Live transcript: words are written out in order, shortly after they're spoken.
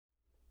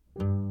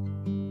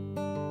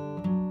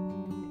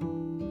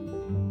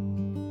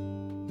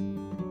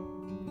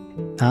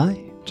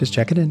Hi, just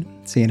checking in,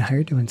 seeing how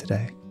you're doing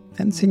today,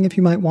 and seeing if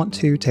you might want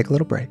to take a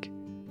little break.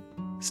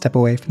 Step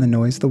away from the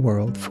noise of the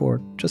world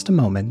for just a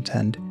moment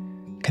and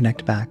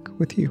connect back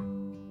with you.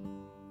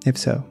 If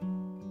so,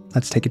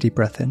 let's take a deep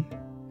breath in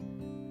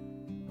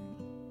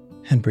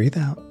and breathe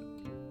out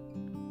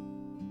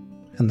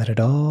and let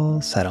it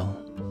all settle.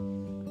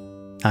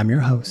 I'm your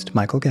host,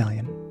 Michael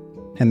Gallion,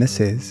 and this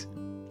is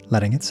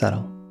Letting It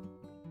Settle.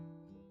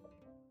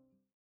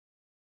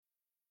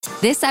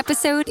 This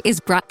episode is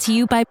brought to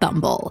you by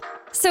Bumble.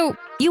 So,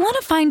 you want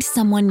to find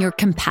someone you're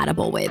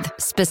compatible with,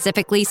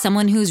 specifically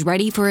someone who's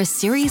ready for a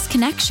serious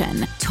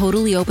connection,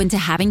 totally open to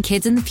having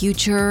kids in the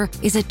future,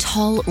 is a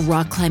tall,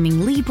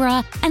 rock-climbing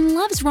Libra, and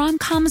loves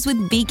rom-coms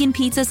with vegan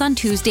pizzas on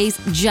Tuesdays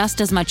just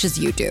as much as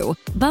you do.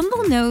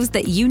 Bumble knows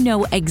that you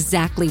know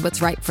exactly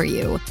what's right for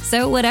you.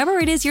 So whatever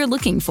it is you're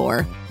looking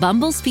for,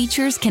 Bumble's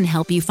features can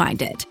help you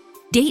find it.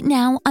 Date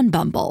now on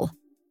Bumble.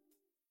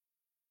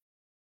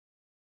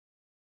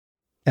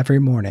 Every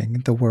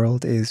morning, the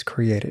world is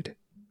created.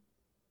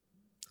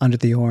 Under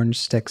the orange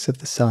sticks of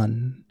the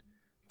sun,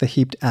 the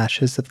heaped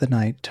ashes of the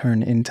night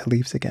turn into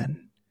leaves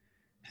again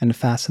and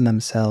fasten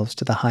themselves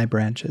to the high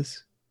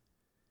branches.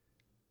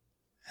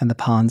 And the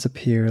ponds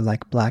appear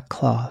like black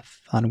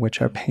cloth on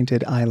which are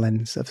painted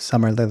islands of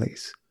summer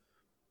lilies.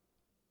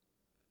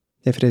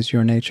 If it is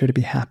your nature to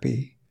be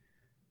happy,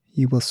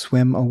 you will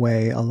swim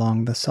away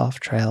along the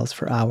soft trails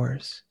for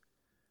hours,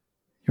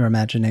 your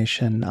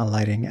imagination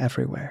alighting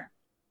everywhere.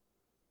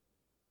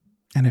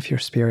 And if your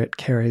spirit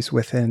carries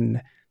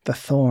within the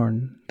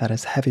thorn that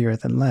is heavier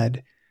than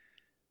lead,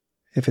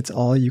 if it's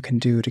all you can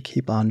do to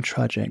keep on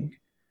trudging,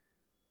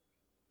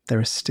 there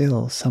is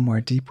still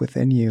somewhere deep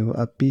within you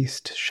a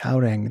beast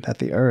shouting that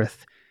the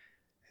earth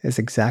is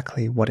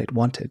exactly what it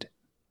wanted.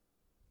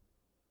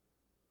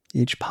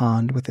 Each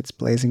pond with its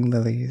blazing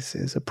lilies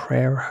is a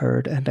prayer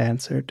heard and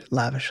answered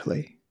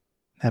lavishly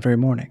every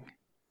morning,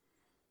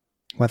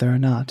 whether or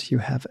not you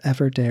have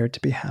ever dared to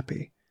be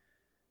happy,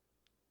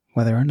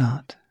 whether or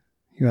not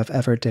you have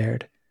ever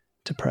dared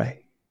to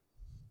pray.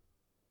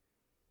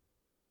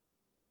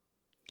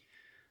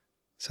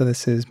 So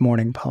this is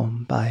Morning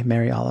Poem by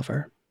Mary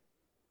Oliver.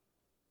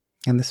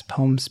 And this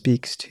poem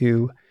speaks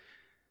to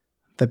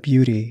the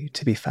beauty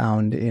to be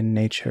found in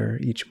nature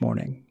each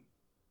morning.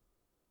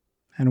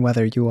 And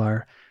whether you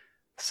are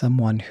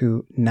someone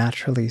who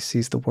naturally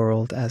sees the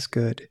world as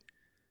good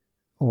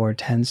or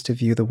tends to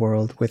view the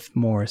world with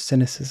more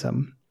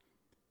cynicism,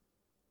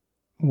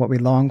 what we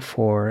long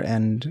for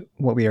and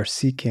what we are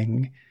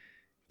seeking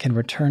can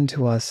return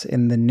to us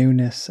in the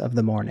newness of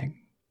the morning.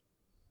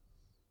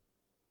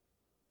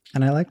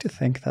 And I like to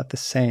think that the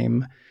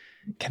same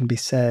can be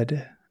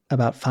said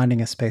about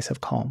finding a space of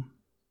calm.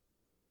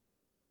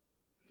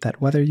 That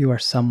whether you are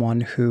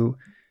someone who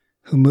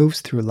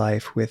moves through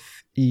life with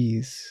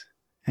ease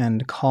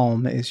and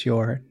calm is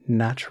your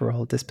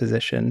natural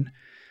disposition,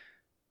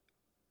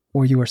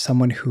 or you are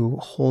someone who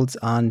holds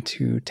on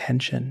to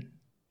tension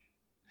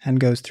and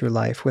goes through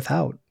life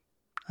without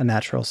a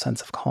natural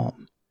sense of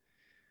calm,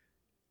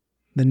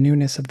 the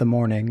newness of the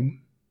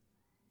morning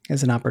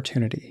is an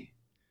opportunity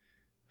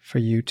for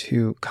you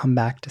to come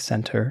back to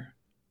center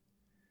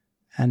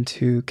and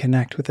to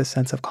connect with a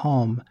sense of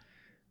calm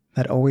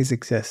that always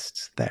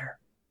exists there.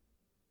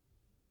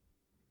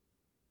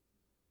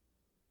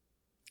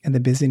 In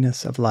the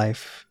busyness of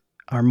life,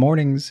 our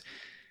mornings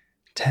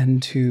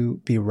tend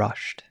to be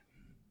rushed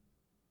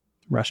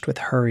with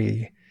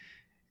hurry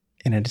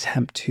in an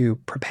attempt to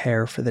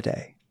prepare for the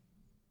day.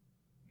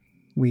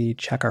 We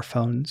check our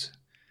phones,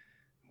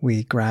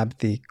 we grab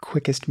the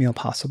quickest meal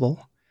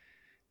possible,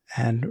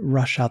 and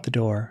rush out the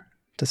door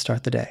to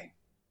start the day.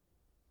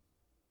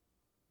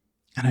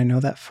 And I know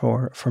that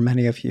for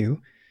many of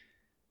you,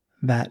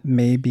 that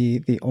may be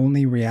the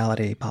only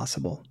reality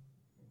possible.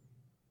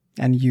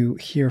 And you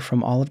hear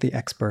from all of the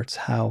experts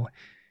how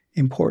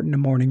important a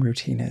morning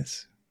routine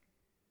is,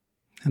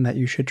 and that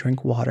you should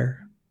drink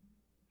water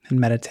and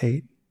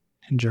meditate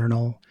and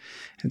journal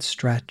and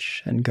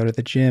stretch and go to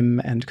the gym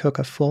and cook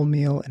a full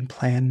meal and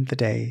plan the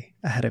day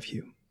ahead of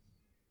you.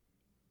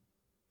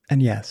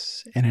 And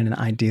yes, in an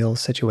ideal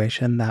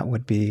situation, that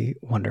would be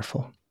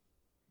wonderful.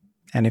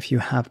 And if you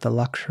have the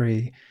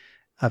luxury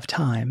of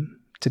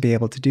time to be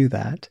able to do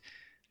that,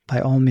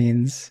 by all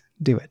means,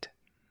 do it.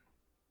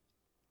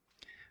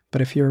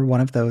 But if you're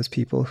one of those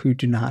people who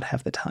do not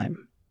have the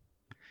time,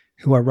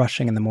 who are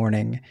rushing in the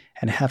morning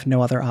and have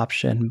no other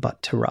option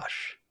but to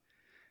rush,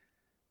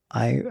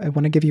 I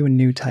want to give you a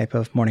new type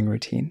of morning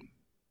routine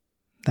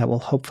that will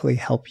hopefully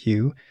help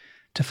you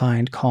to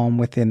find calm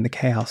within the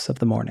chaos of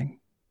the morning.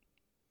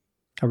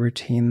 A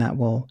routine that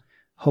will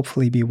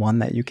hopefully be one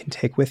that you can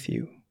take with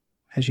you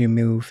as you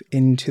move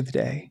into the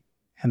day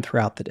and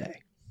throughout the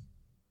day.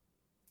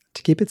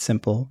 To keep it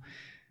simple,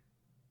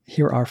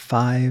 here are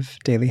 5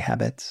 daily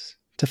habits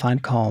to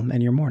find calm in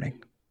your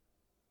morning.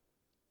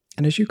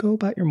 And as you go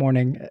about your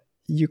morning,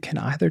 you can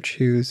either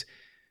choose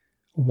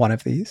one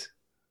of these,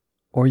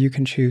 or you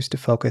can choose to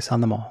focus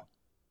on them all,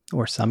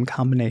 or some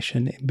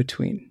combination in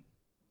between.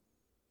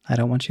 I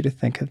don't want you to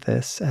think of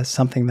this as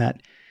something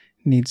that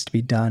needs to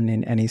be done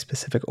in any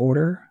specific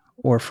order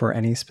or for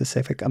any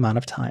specific amount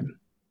of time.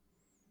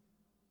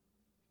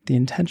 The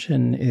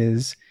intention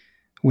is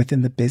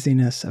within the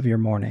busyness of your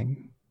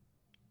morning,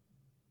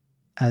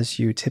 as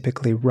you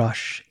typically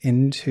rush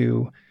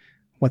into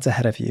what's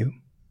ahead of you,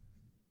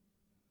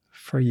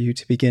 for you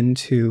to begin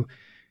to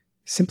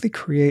simply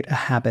create a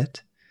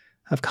habit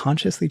of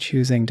consciously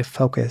choosing to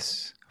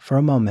focus for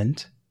a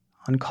moment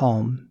on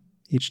calm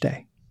each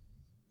day,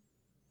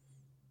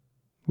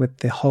 with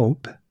the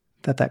hope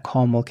that that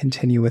calm will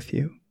continue with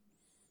you.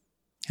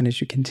 And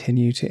as you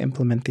continue to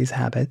implement these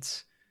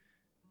habits,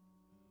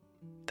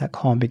 that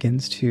calm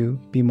begins to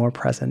be more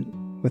present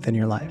within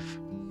your life.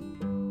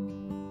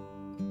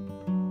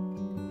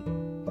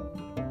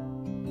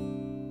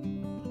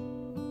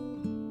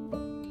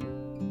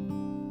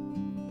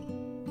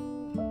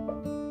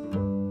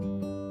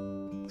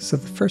 So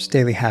the first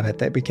daily habit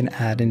that we can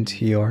add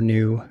into your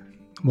new,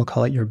 we'll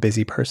call it your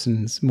busy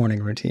person's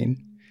morning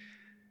routine,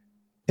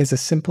 is a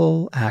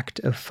simple act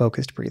of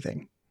focused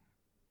breathing.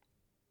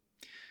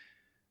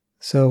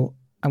 So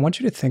I want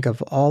you to think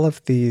of all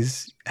of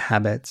these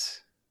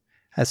habits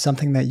as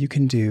something that you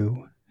can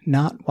do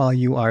not while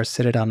you are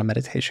seated on a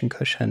meditation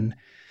cushion,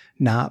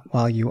 not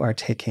while you are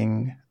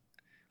taking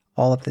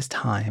all of this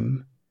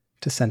time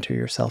to center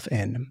yourself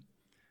in,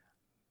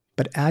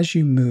 but as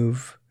you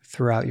move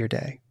throughout your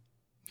day.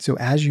 So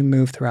as you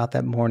move throughout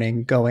that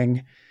morning,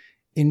 going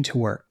into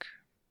work,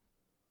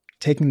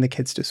 taking the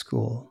kids to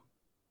school,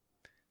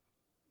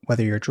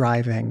 whether you're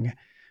driving,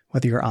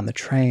 whether you're on the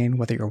train,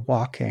 whether you're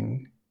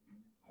walking,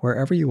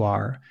 wherever you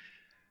are,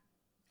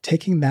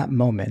 taking that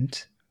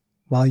moment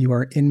while you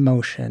are in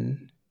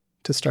motion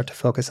to start to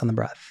focus on the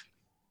breath.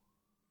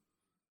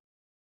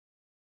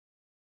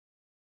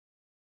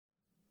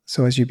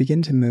 So as you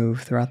begin to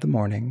move throughout the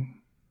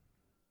morning,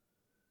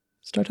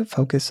 start to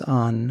focus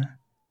on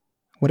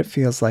what it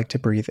feels like to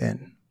breathe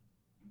in.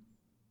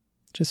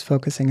 Just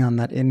focusing on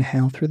that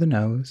inhale through the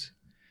nose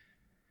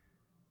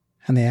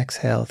and the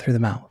exhale through the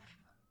mouth.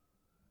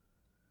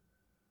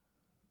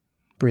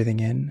 Breathing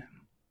in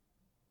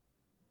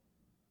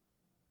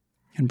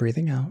and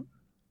breathing out.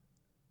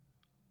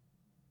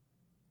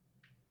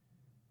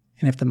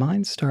 And if the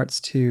mind starts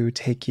to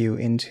take you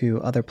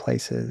into other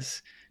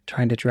places,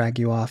 trying to drag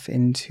you off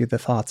into the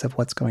thoughts of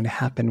what's going to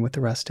happen with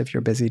the rest of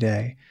your busy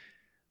day,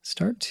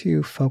 start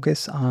to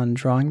focus on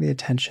drawing the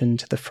attention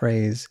to the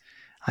phrase,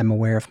 I'm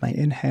aware of my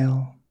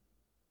inhale,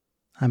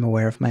 I'm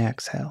aware of my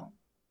exhale.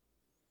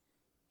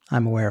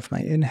 I'm aware of my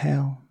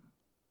inhale,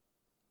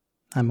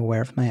 I'm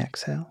aware of my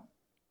exhale.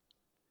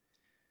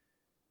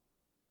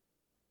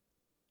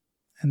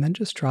 And then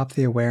just drop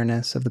the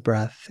awareness of the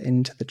breath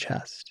into the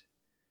chest,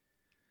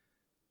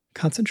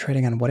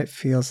 concentrating on what it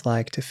feels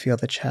like to feel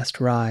the chest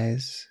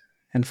rise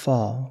and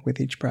fall with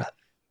each breath.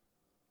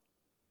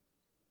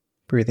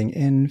 Breathing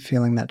in,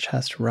 feeling that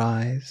chest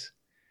rise,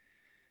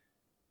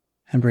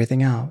 and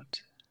breathing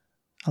out,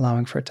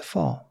 allowing for it to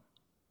fall.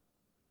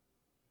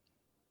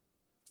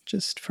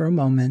 Just for a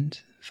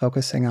moment,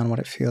 focusing on what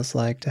it feels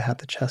like to have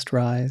the chest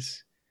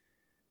rise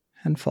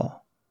and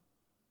fall.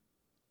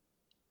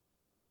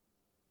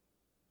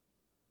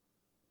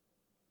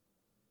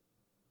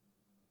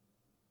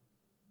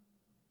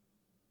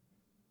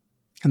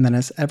 And then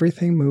as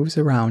everything moves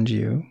around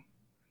you,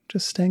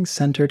 just staying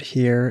centered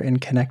here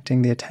and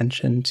connecting the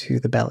attention to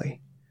the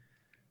belly.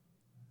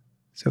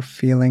 So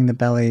feeling the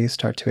belly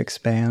start to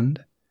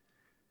expand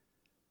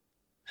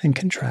and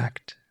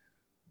contract.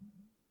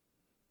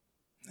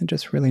 And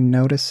just really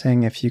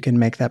noticing if you can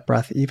make that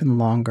breath even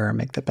longer,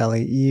 make the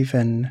belly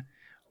even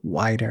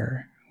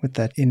wider with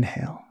that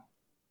inhale.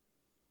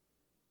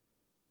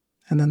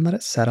 And then let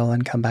it settle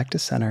and come back to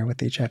center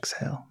with each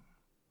exhale.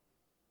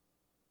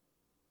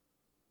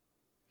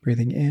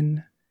 Breathing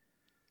in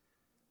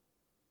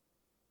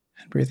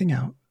and breathing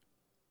out.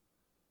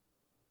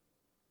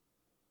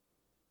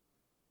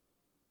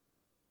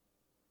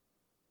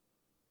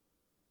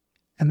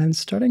 And then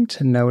starting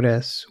to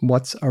notice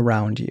what's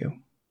around you.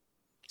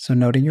 So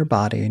noting your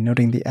body,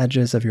 noting the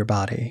edges of your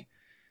body,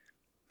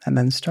 and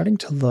then starting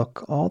to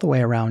look all the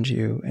way around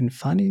you and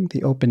finding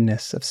the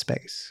openness of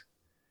space.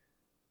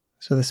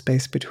 So the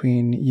space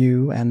between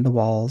you and the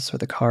walls or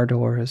the car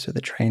doors or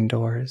the train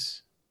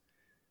doors.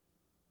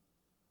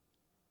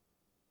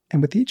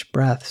 And with each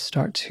breath,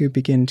 start to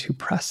begin to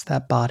press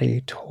that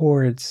body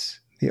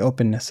towards the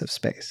openness of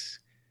space,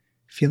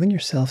 feeling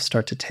yourself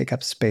start to take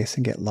up space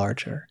and get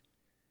larger.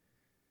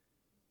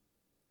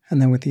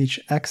 And then with each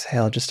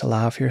exhale, just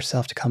allow for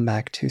yourself to come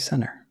back to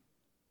center.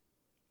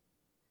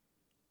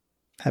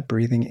 That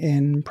breathing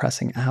in,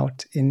 pressing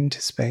out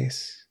into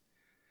space,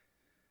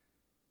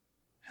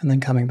 and then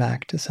coming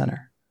back to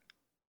center.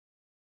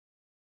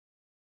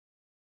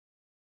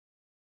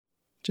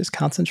 Just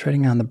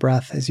concentrating on the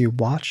breath as you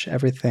watch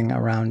everything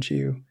around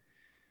you,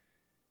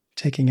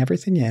 taking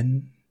everything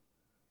in,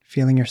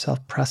 feeling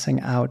yourself pressing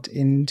out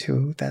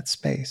into that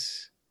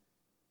space,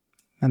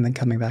 and then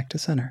coming back to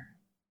center.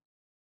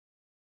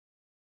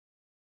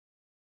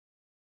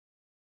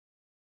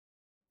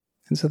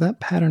 And so that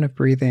pattern of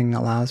breathing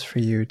allows for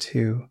you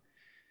to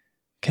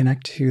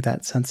connect to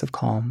that sense of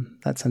calm,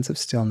 that sense of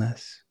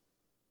stillness,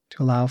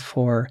 to allow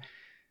for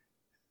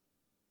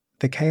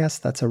the chaos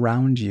that's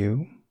around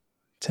you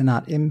to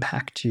not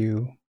impact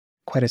you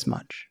quite as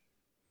much,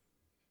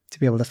 to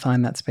be able to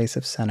find that space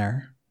of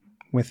center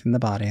within the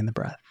body and the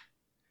breath.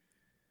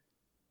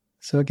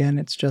 So again,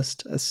 it's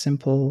just a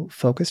simple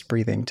focused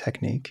breathing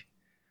technique,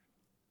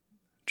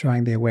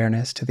 drawing the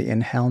awareness to the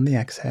inhale and the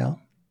exhale,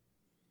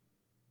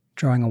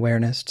 drawing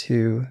awareness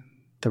to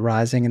the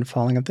rising and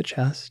falling of the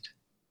chest,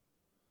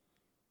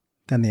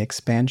 then the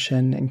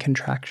expansion and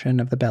contraction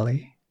of the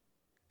belly,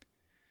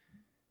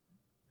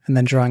 and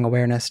then drawing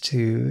awareness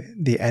to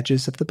the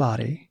edges of the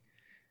body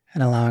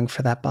and allowing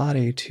for that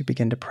body to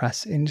begin to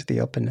press into the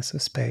openness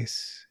of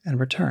space and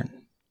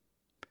return.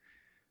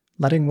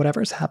 Letting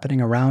whatever's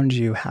happening around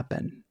you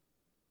happen.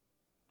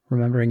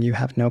 Remembering you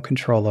have no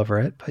control over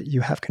it, but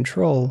you have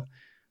control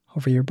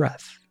over your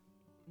breath.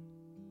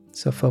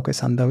 So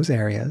focus on those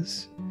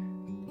areas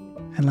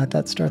and let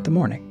that start the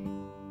morning.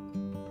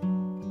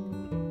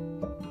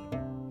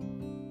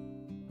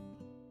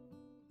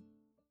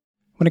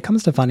 When it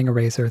comes to finding a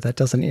razor that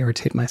doesn't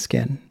irritate my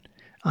skin,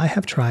 I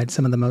have tried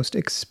some of the most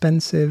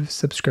expensive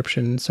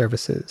subscription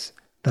services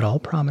that all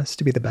promise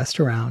to be the best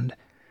around,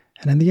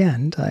 and in the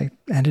end, I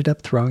ended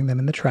up throwing them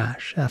in the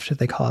trash after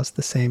they caused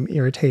the same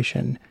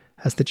irritation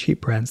as the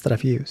cheap brands that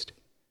I've used.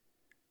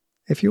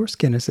 If your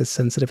skin is as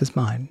sensitive as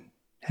mine,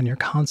 and you're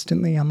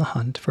constantly on the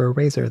hunt for a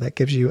razor that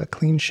gives you a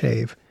clean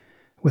shave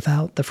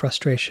without the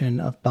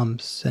frustration of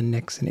bumps and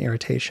nicks and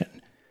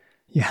irritation,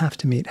 you have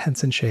to meet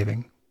Henson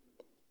Shaving.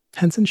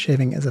 Henson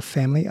Shaving is a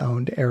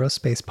family-owned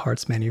aerospace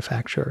parts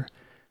manufacturer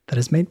that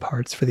has made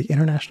parts for the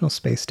International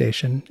Space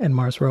Station and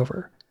Mars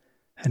rover,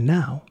 and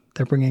now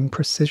they're bringing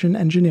precision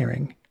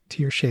engineering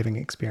to your shaving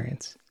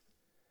experience.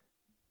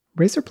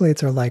 Razor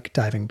blades are like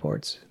diving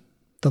boards.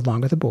 The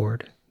longer the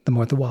board, the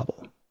more the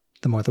wobble.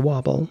 The more the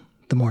wobble,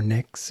 the more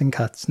nicks and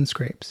cuts and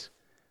scrapes.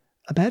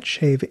 A bad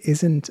shave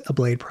isn't a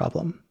blade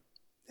problem.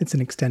 It's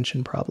an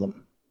extension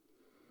problem.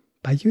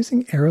 By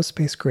using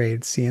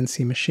aerospace-grade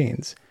CNC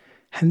machines,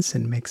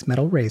 Henson makes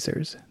metal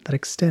razors that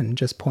extend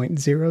just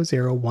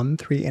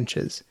 0.0013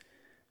 inches,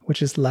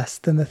 which is less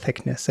than the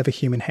thickness of a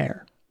human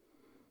hair.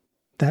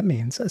 That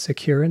means a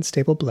secure and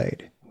stable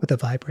blade with a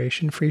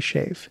vibration-free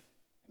shave,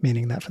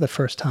 meaning that for the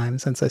first time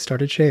since I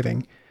started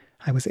shaving,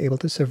 I was able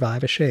to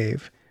survive a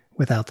shave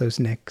without those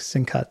nicks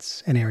and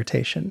cuts and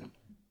irritation.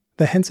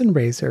 The Henson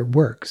razor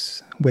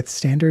works with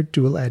standard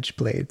dual-edge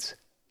blades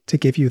to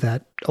give you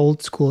that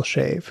old-school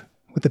shave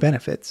with the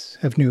benefits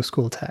of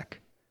new-school tech.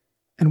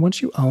 And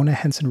once you own a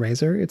Henson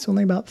razor, it's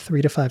only about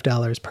 $3 to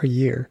 $5 per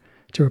year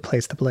to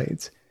replace the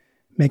blades,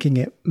 making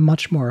it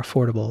much more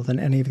affordable than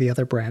any of the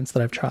other brands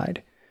that I've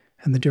tried,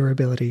 and the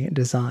durability and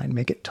design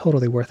make it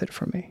totally worth it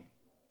for me.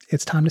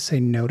 It's time to say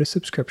no to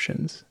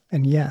subscriptions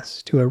and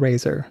yes to a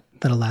razor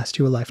that'll last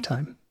you a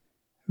lifetime.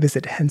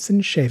 Visit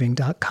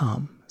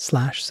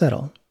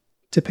hensonshaving.com/settle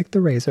to pick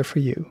the razor for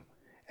you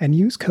and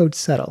use code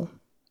SETTLE,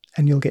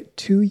 and you'll get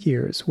 2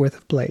 years worth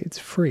of blades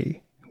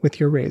free with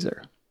your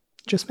razor.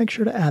 Just make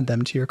sure to add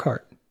them to your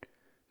cart.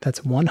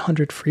 That's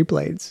 100 free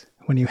blades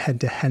when you head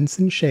to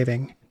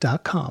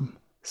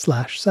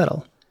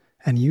hensonshaving.com/settle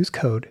and use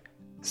code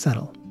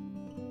SETTLE.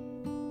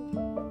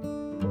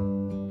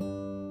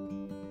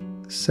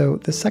 So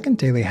the second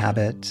daily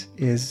habit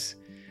is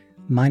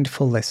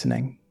mindful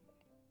listening.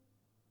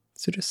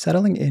 So just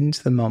settling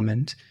into the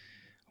moment,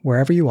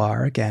 wherever you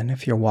are, again,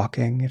 if you're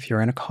walking, if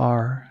you're in a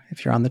car,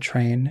 if you're on the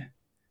train,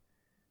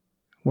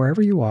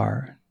 wherever you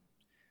are,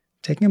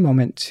 taking a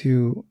moment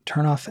to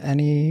turn off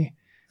any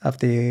of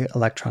the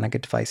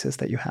electronic devices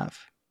that you have.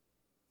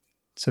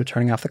 So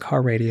turning off the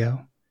car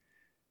radio,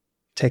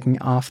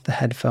 taking off the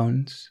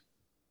headphones,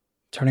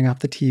 turning off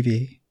the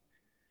TV,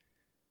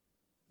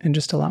 and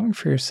just allowing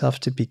for yourself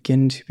to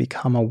begin to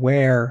become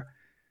aware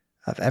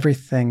of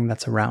everything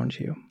that's around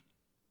you.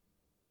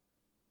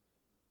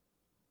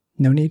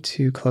 No need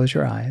to close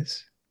your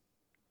eyes,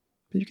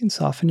 but you can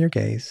soften your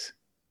gaze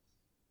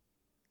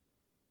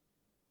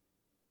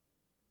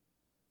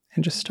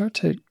and just start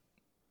to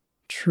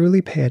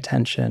truly pay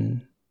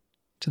attention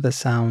to the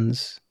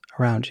sounds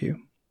around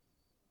you.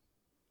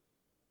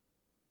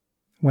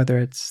 Whether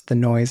it's the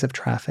noise of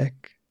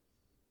traffic,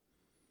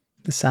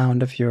 the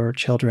sound of your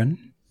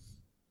children,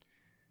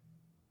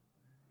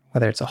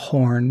 whether it's a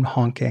horn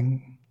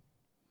honking,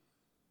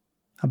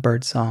 a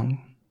bird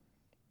song,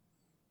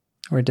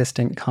 or a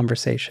distant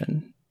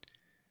conversation.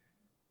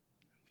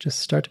 Just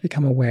start to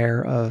become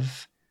aware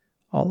of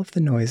all of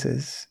the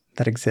noises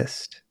that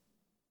exist.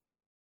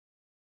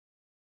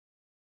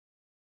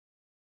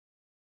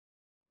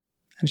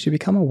 And as you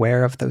become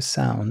aware of those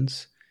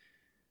sounds,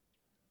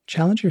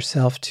 challenge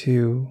yourself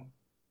to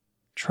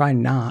try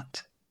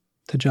not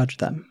to judge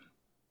them.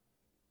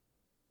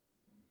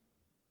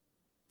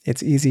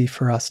 It's easy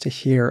for us to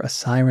hear a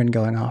siren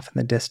going off in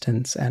the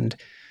distance and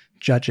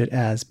judge it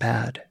as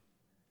bad,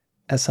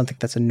 as something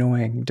that's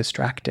annoying,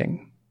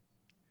 distracting.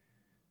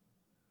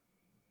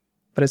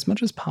 But as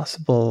much as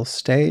possible,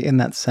 stay in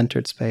that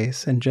centered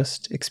space and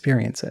just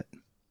experience it.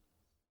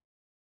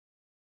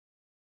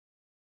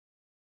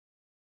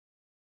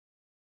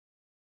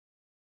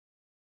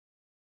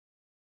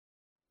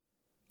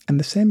 And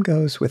the same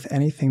goes with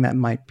anything that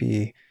might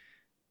be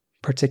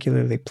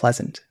particularly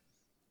pleasant.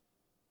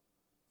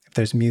 If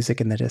there's music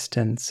in the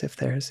distance, if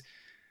there's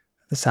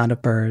the sound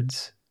of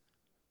birds,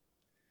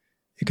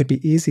 it could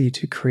be easy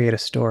to create a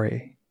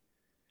story,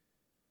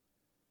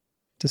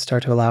 to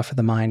start to allow for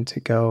the mind to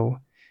go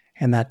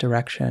in that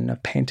direction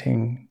of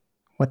painting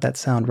what that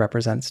sound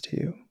represents to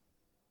you.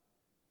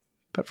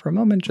 But for a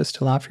moment, just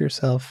allow for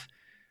yourself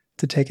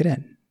to take it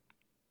in,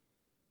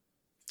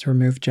 to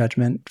remove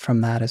judgment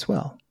from that as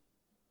well.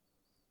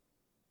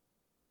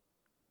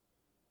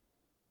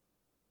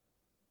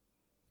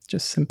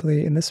 Just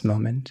simply in this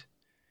moment,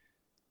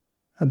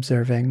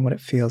 observing what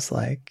it feels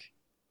like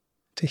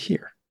to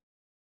hear.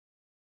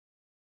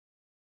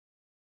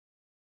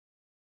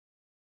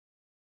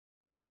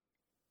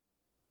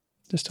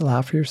 Just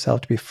allow for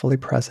yourself to be fully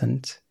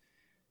present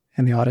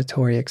in the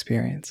auditory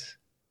experience,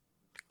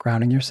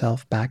 grounding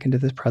yourself back into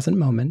the present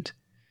moment.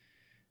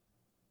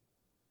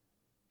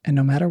 And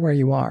no matter where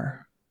you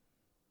are,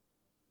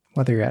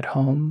 whether you're at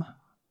home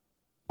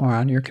or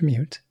on your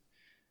commute,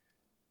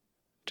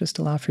 just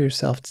allow for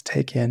yourself to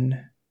take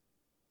in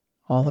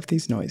all of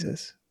these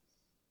noises.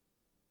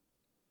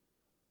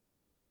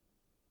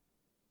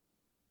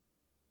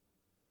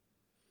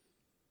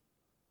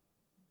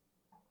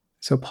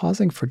 So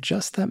pausing for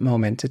just that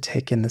moment to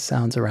take in the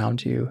sounds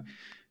around you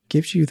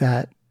gives you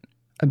that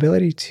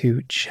ability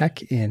to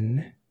check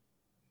in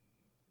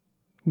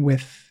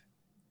with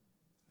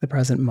the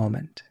present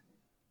moment,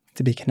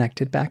 to be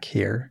connected back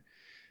here.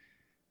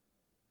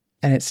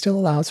 And it still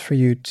allows for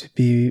you to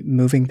be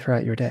moving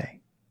throughout your day.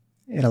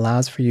 It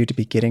allows for you to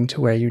be getting to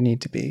where you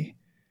need to be.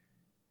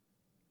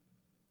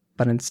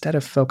 But instead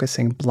of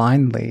focusing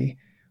blindly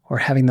or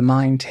having the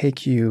mind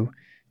take you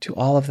to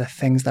all of the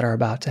things that are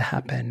about to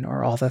happen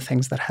or all the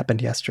things that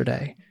happened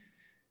yesterday,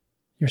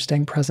 you're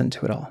staying present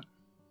to it all,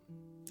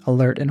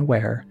 alert and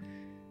aware,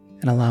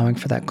 and allowing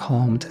for that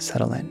calm to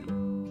settle in.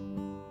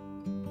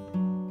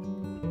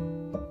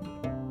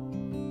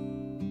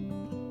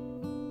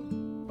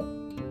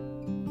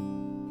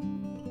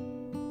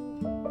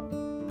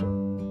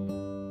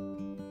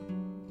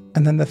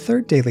 And then the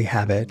third daily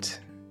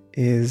habit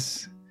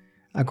is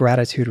a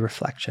gratitude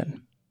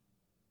reflection.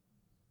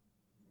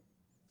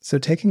 So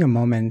taking a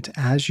moment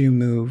as you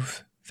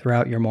move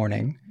throughout your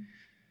morning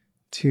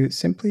to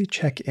simply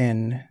check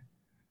in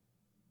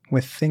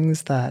with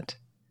things that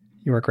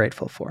you are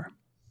grateful for.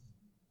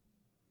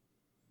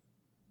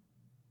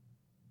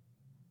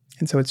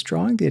 And so it's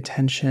drawing the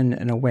attention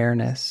and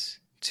awareness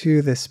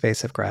to this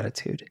space of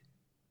gratitude,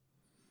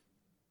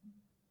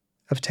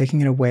 of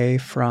taking it away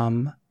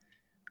from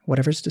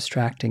whatever's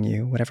distracting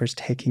you, whatever's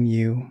taking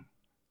you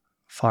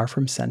far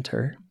from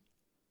center,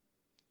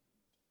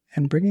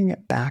 and bringing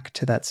it back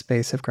to that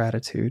space of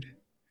gratitude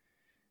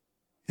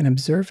and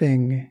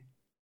observing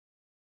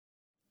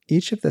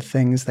each of the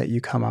things that you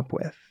come up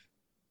with,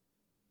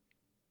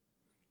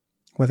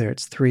 whether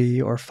it's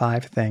 3 or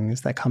 5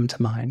 things that come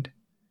to mind,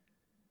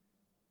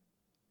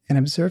 and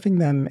observing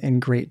them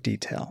in great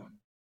detail.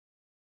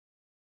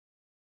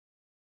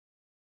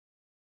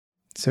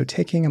 So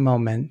taking a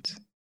moment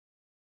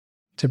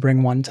to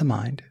bring one to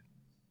mind.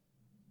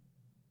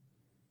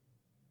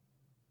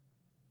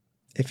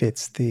 If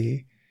it's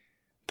the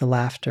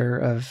laughter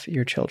of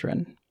your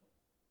children,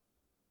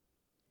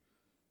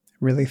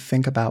 really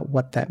think about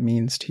what that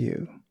means to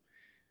you.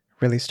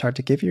 Really start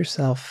to give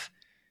yourself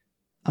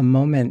a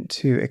moment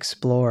to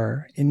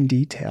explore in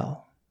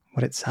detail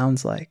what it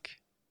sounds like,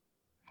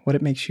 what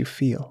it makes you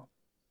feel,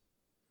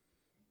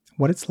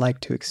 what it's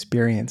like to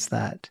experience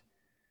that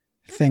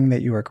thing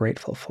that you are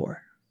grateful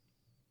for.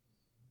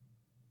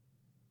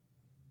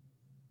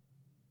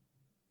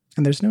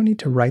 And there's no need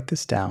to write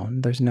this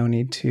down. There's no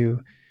need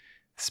to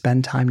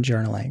spend time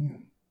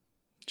journaling.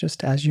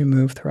 Just as you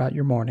move throughout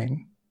your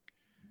morning,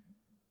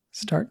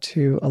 start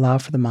to allow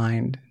for the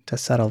mind to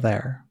settle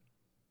there.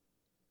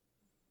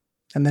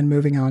 And then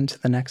moving on to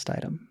the next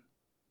item.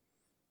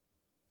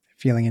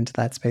 Feeling into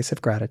that space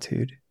of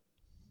gratitude,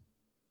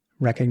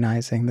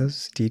 recognizing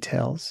those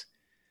details,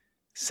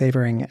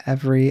 savoring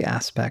every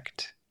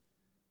aspect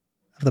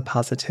of the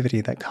positivity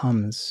that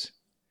comes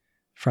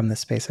from the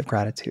space of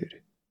gratitude.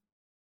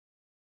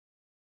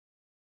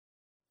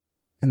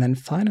 And then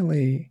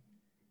finally,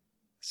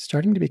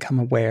 starting to become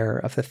aware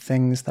of the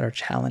things that are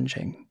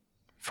challenging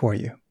for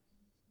you.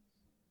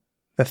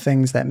 The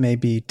things that may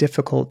be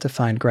difficult to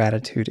find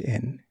gratitude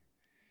in.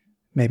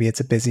 Maybe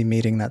it's a busy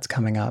meeting that's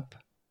coming up.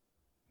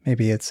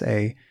 Maybe it's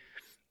a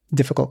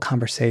difficult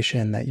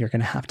conversation that you're going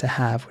to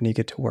have when you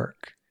get to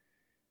work.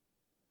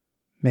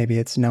 Maybe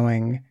it's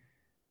knowing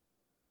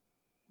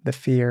the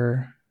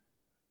fear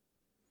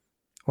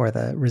or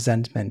the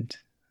resentment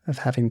of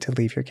having to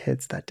leave your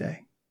kids that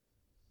day.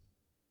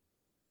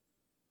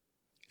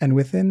 And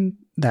within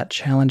that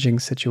challenging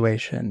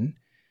situation,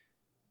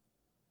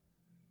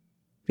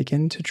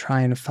 begin to try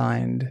and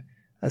find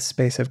a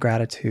space of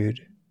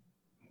gratitude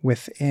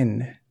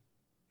within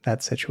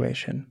that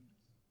situation.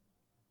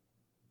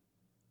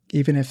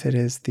 Even if it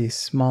is the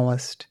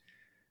smallest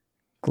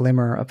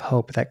glimmer of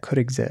hope that could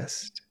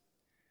exist,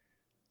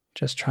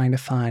 just trying to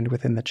find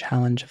within the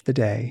challenge of the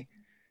day,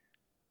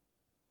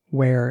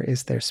 where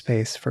is there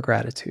space for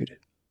gratitude?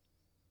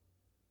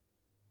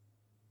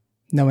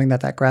 Knowing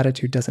that that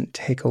gratitude doesn't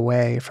take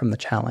away from the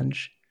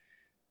challenge,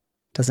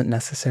 doesn't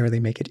necessarily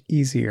make it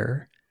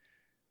easier,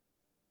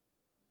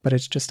 but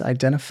it's just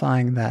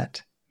identifying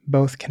that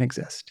both can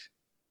exist.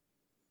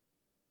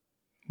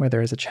 Where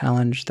there is a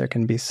challenge, there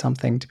can be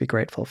something to be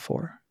grateful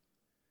for,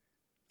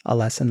 a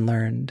lesson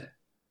learned,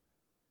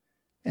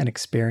 an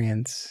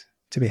experience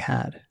to be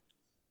had.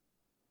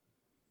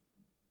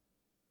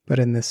 But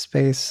in this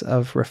space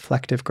of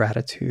reflective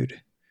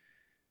gratitude,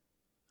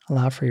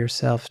 allow for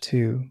yourself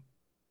to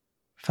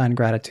find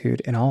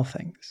gratitude in all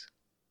things.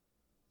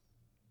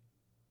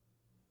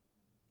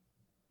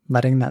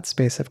 Letting that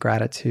space of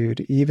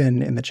gratitude,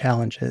 even in the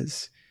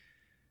challenges,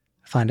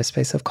 find a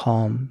space of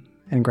calm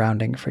and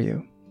grounding for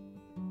you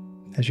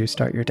as you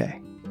start your day.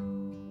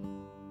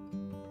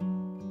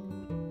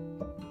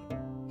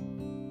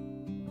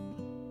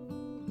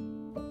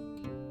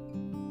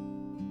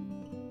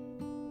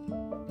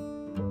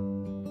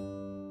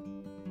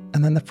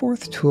 And then the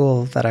fourth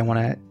tool that I want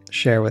to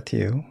share with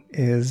you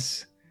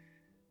is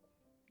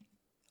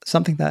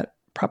something that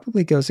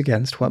probably goes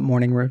against what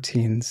morning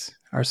routines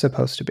are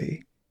supposed to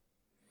be.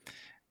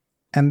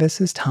 And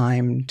this is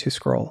time to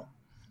scroll.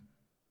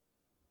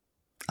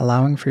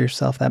 Allowing for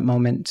yourself that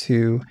moment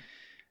to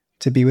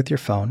be with your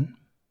phone,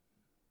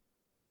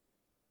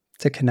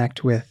 to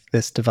connect with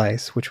this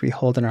device which we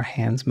hold in our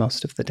hands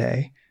most of the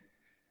day,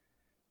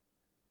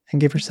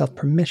 and give yourself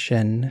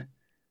permission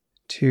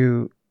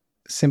to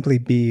simply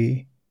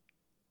be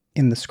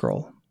in the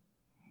scroll,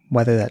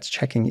 whether that's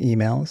checking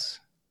emails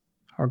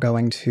or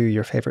going to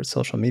your favorite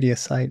social media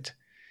site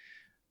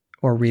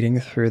or reading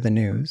through the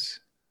news.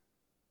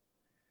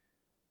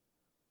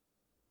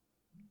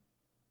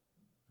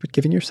 But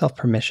giving yourself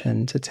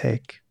permission to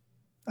take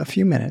a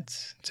few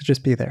minutes to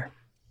just be there.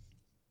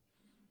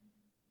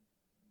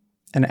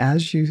 And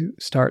as you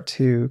start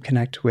to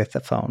connect with the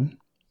phone,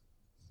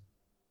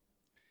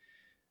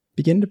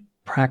 begin to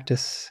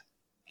practice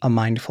a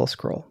mindful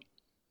scroll.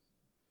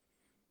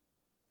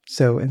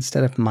 So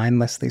instead of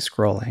mindlessly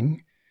scrolling,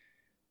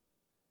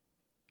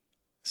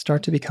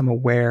 start to become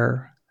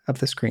aware of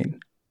the screen,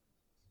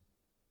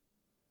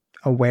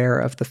 aware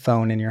of the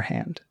phone in your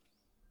hand,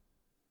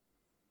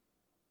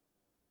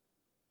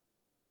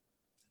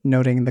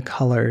 noting the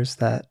colors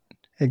that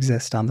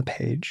exist on the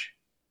page,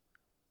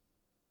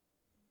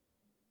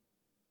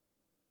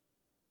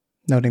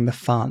 noting the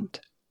font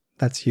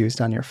that's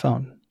used on your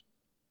phone,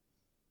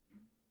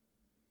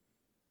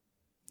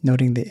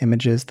 noting the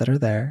images that are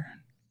there,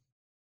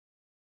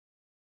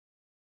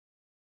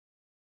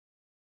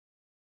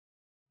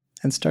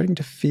 and starting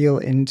to feel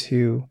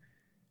into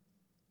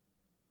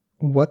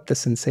what the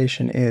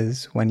sensation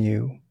is when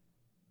you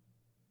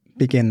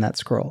begin that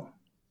scroll.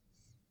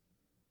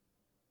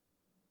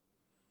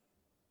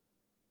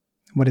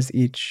 What does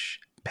each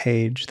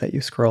page that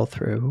you scroll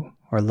through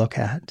or look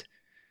at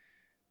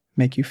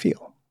make you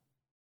feel?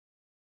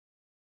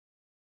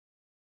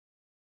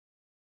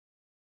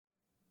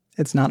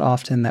 It's not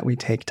often that we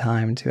take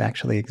time to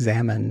actually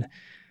examine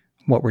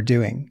what we're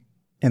doing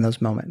in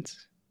those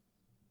moments.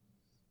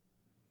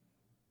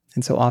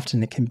 And so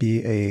often it can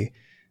be a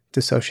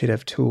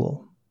dissociative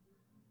tool.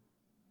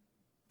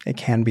 It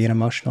can be an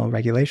emotional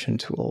regulation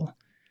tool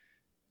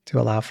to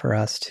allow for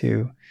us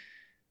to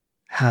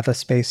have a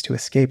space to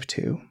escape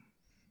to.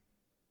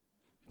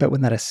 But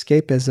when that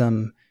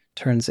escapism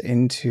turns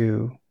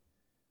into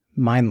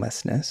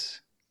mindlessness,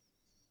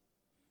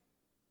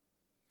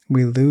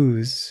 we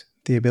lose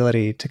the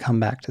ability to come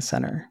back to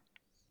center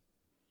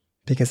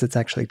because it's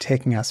actually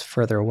taking us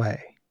further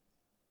away.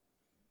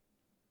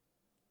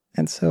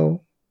 And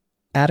so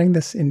adding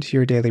this into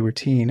your daily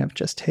routine of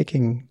just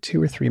taking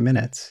 2 or 3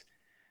 minutes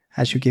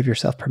as you give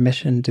yourself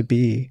permission to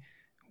be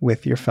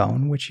with your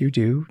phone, which you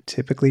do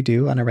typically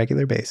do on a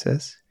regular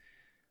basis,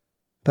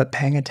 but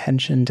paying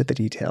attention to the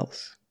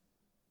details.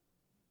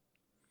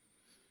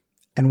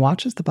 And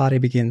watch as the body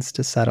begins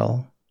to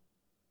settle.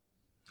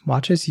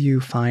 Watch as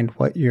you find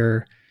what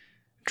you're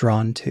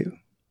drawn to.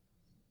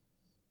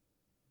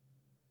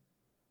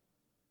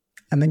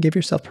 And then give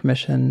yourself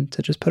permission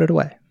to just put it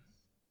away.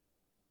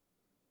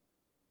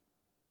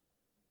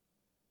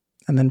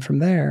 And then from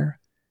there,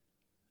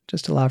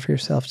 just allow for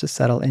yourself to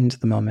settle into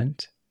the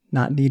moment,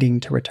 not needing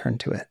to return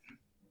to it.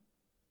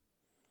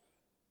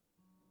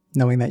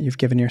 Knowing that you've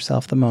given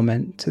yourself the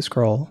moment to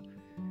scroll,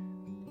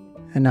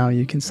 and now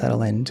you can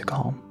settle into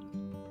calm.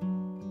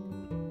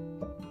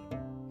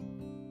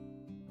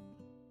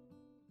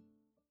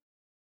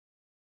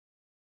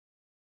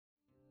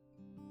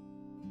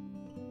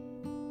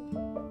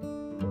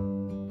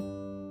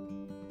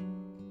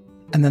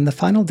 And then the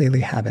final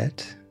daily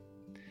habit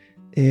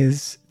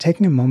is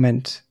taking a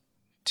moment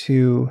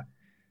to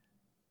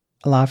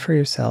allow for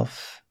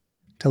yourself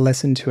to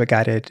listen to a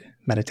guided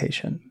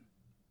meditation.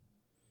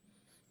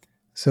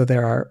 So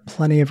there are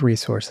plenty of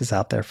resources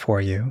out there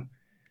for you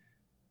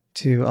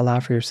to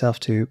allow for yourself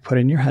to put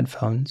in your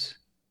headphones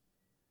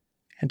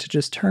and to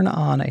just turn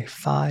on a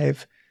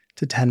 5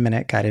 to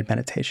 10-minute guided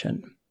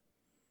meditation.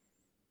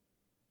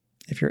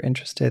 If you're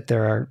interested,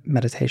 there are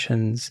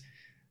meditations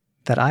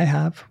that I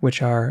have,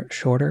 which are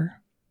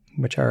shorter,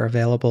 which are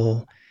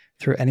available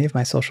through any of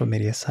my social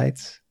media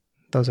sites.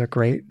 Those are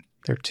great.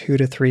 They're 2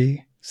 to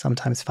 3,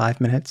 sometimes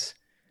 5 minutes,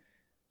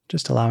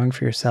 just allowing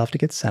for yourself to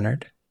get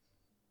centered.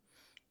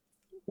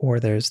 Or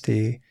there's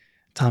the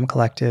Tom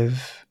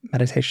Collective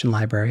meditation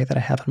library that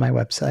I have on my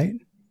website.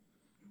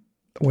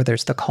 Or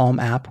there's the Calm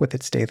app with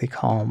its daily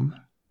calm.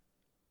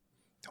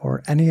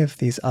 Or any of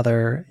these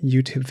other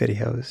YouTube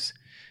videos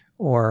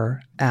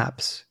or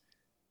apps.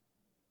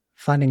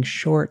 Finding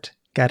short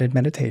guided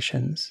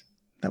meditations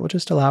that will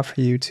just allow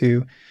for you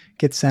to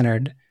get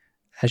centered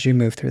as you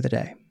move through the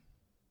day.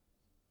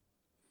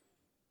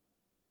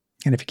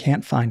 And if you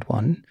can't find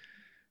one,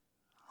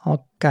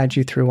 I'll guide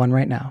you through one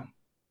right now.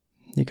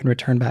 You can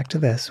return back to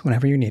this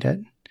whenever you need it,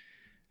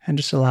 and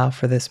just allow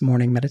for this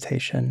morning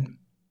meditation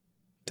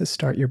to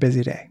start your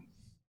busy day.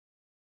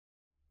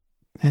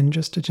 And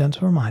just a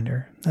gentle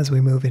reminder as we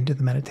move into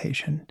the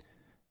meditation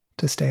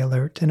to stay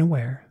alert and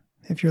aware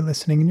if you're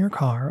listening in your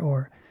car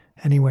or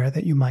anywhere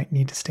that you might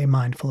need to stay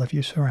mindful of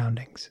your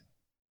surroundings.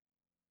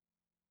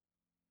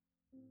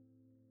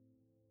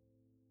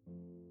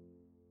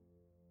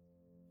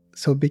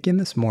 So begin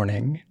this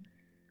morning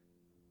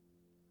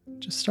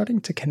just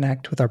starting to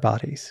connect with our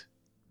bodies.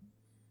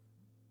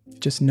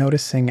 Just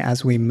noticing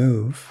as we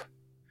move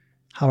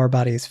how our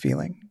body is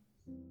feeling.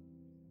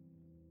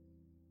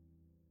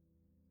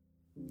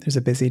 There's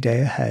a busy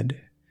day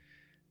ahead,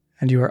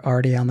 and you are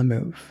already on the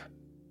move.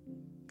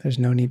 There's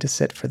no need to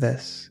sit for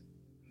this.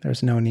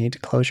 There's no need to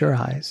close your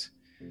eyes,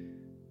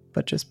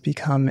 but just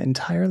become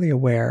entirely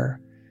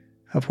aware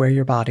of where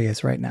your body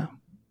is right now.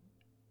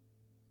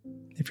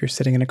 If you're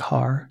sitting in a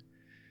car,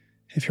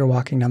 if you're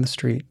walking down the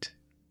street,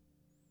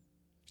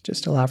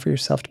 just allow for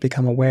yourself to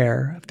become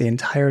aware of the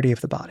entirety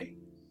of the body.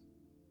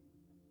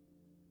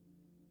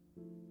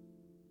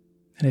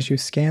 And as you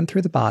scan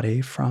through the body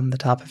from the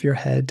top of your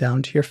head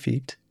down to your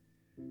feet,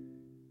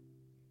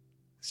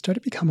 start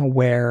to become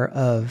aware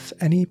of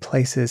any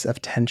places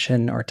of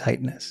tension or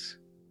tightness.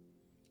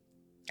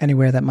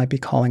 Anywhere that might be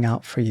calling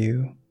out for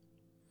you.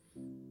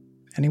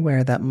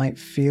 Anywhere that might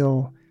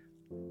feel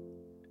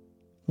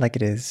like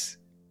it is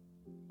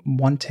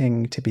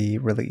wanting to be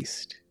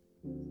released.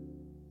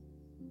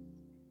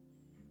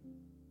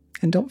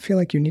 And don't feel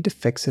like you need to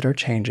fix it or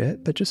change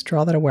it, but just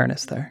draw that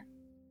awareness there.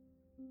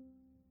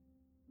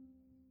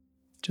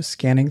 Just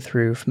scanning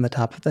through from the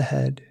top of the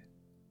head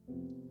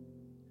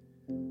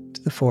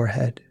to the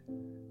forehead,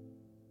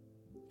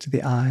 to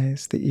the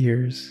eyes, the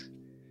ears,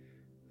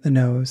 the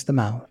nose, the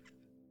mouth.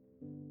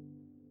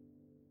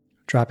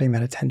 Dropping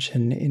that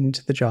attention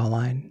into the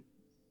jawline,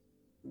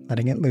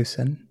 letting it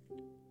loosen.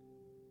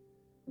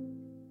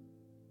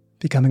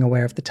 Becoming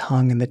aware of the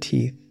tongue and the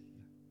teeth,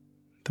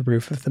 the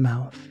roof of the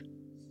mouth.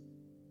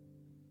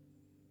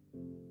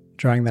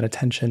 Drawing that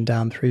attention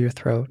down through your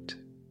throat,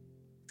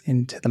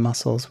 into the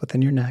muscles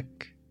within your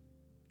neck,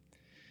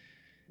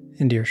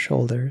 into your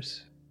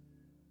shoulders,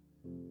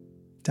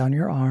 down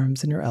your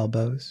arms and your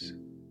elbows,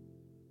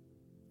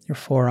 your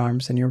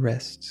forearms and your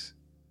wrists,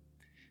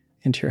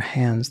 into your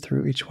hands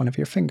through each one of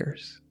your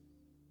fingers.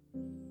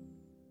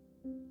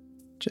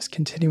 Just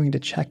continuing to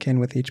check in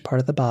with each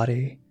part of the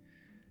body,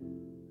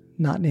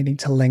 not needing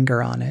to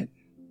linger on it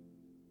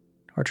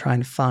or try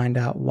and find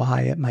out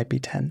why it might be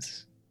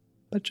tense,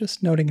 but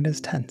just noting it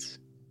as tense.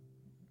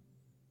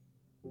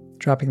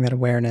 Dropping that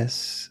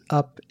awareness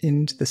up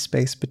into the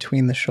space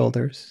between the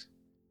shoulders,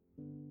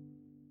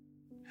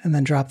 and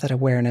then drop that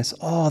awareness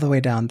all the way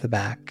down the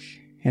back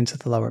into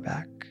the lower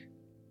back.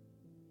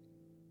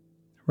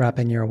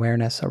 Wrapping your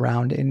awareness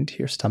around into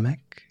your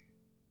stomach,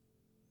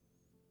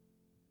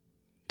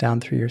 down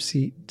through your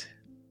seat,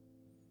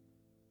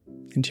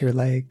 into your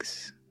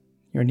legs,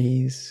 your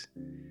knees,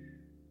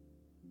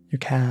 your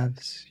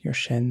calves, your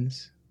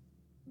shins,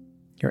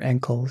 your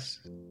ankles,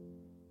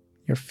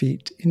 your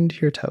feet into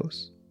your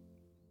toes.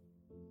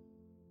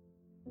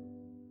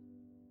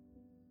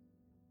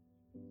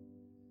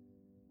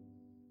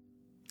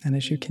 And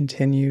as you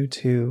continue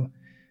to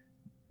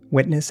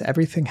witness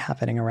everything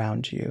happening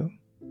around you,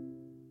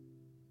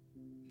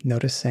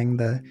 noticing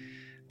the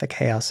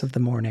chaos of the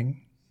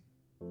morning,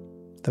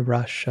 the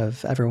rush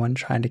of everyone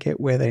trying to get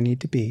where they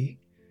need to be,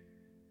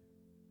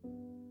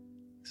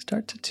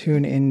 start to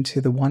tune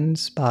into the one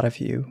spot of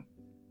you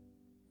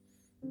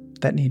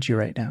that needs you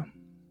right now.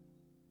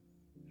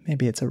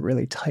 Maybe it's a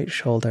really tight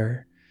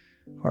shoulder,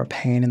 or a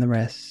pain in the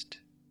wrist,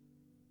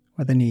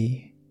 or the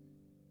knee.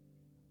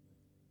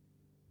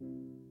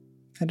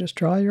 And just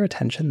draw your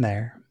attention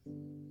there.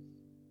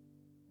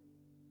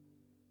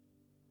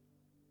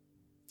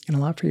 And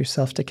allow for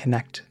yourself to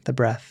connect the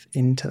breath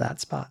into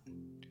that spot,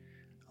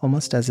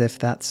 almost as if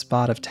that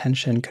spot of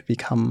tension could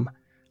become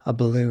a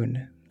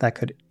balloon that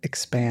could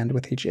expand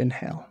with each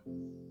inhale.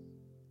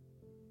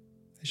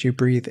 As you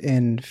breathe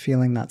in,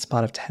 feeling that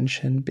spot of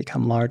tension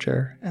become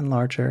larger and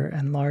larger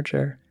and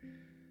larger,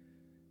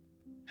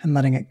 and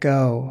letting it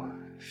go,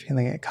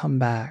 feeling it come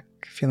back,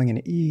 feeling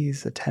an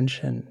ease, a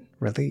tension,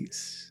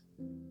 release,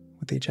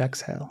 with each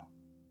exhale.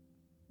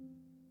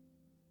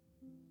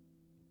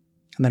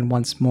 And then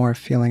once more,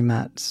 feeling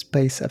that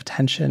space of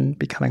tension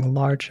becoming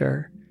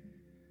larger.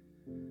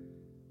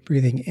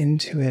 Breathing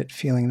into it,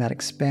 feeling that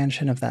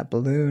expansion of that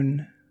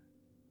balloon.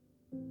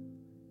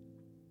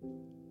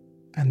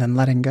 And then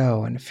letting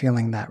go and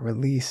feeling that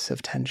release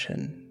of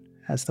tension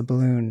as the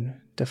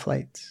balloon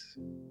deflates.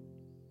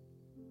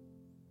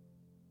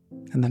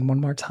 And then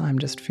one more time,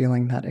 just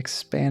feeling that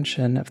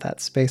expansion of that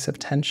space of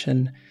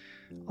tension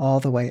all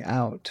the way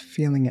out,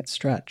 feeling it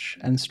stretch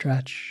and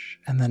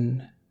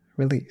then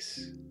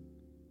release.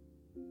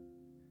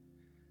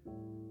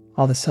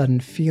 All of a sudden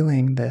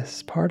feeling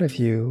this part of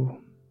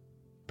you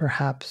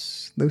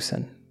perhaps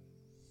loosen.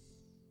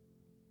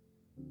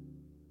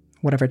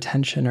 Whatever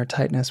tension or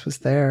tightness was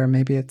there,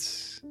 maybe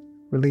it's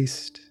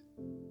released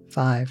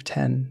 5,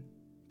 10,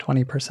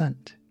 20%.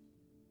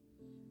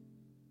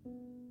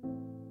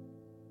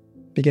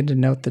 Begin to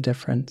note the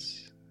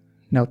difference,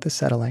 note the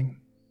settling.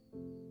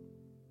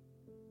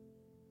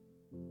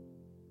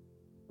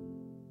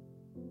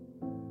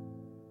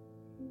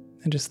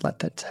 And just let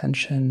that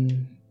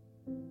tension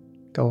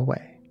go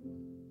away.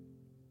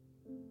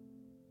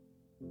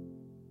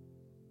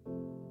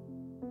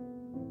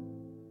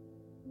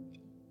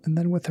 And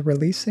then with the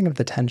releasing of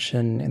the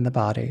tension in the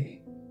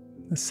body,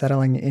 the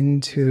settling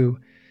into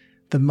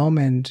the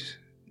moment,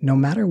 no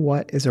matter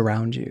what is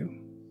around you,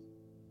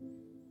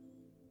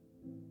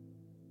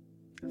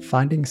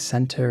 finding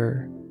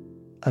center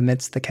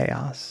amidst the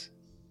chaos,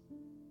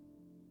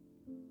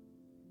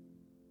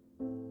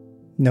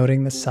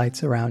 noting the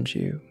sights around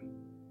you,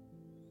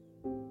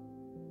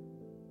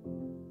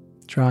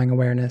 drawing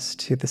awareness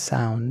to the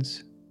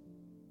sounds,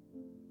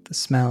 the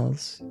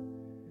smells,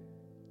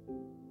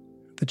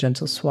 the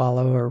gentle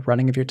swallow or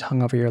running of your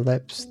tongue over your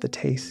lips, the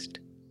taste.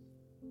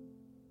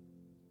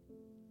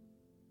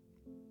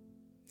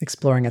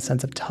 Exploring a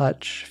sense of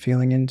touch,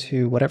 feeling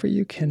into whatever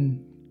you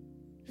can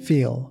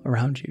feel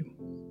around you.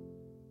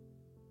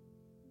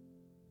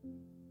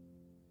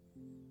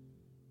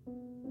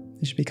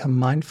 You should become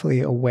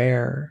mindfully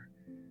aware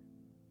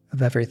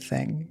of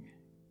everything.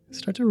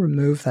 Start to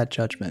remove that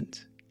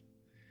judgment.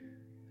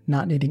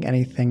 Not needing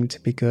anything to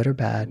be good or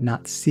bad,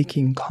 not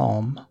seeking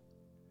calm,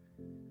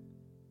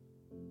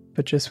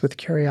 but just with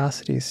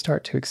curiosity,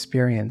 start to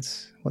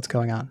experience what's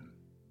going on.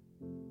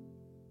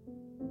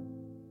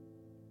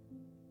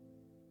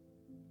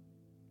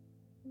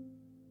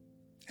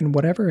 And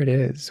whatever it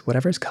is,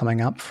 whatever's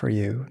coming up for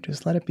you,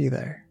 just let it be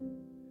there.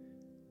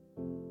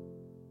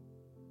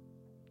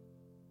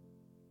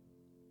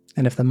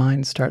 And if the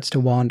mind starts to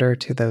wander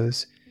to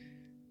those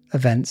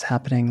events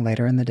happening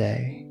later in the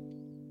day,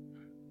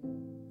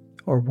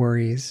 or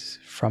worries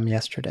from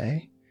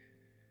yesterday,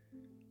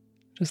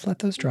 just let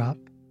those drop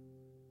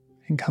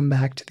and come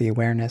back to the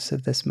awareness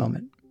of this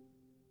moment,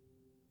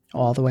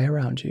 all the way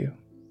around you.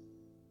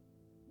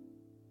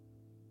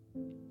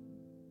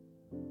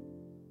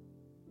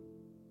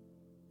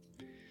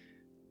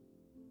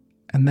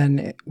 And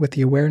then with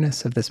the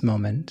awareness of this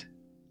moment,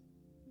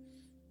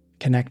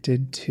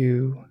 connected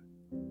to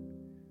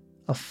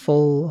a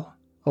full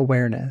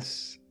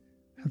awareness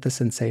of the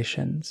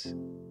sensations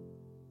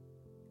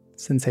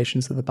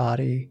of the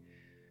body,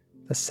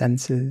 the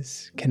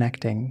senses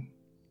connecting.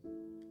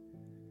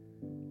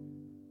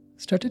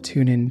 Start to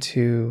tune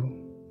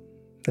into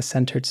the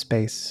centered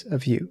space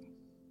of you,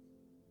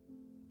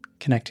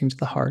 connecting to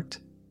the heart.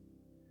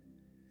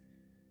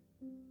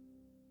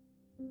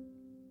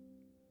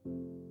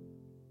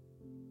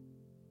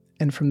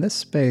 And from this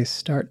space,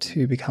 start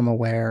to become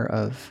aware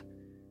of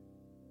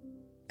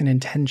an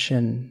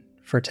intention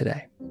for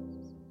today.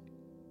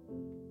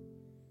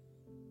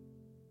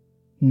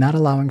 Not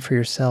allowing for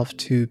yourself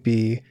to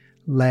be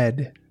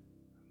led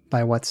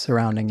by what's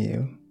surrounding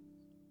you,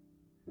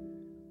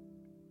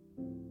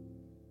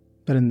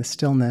 but in the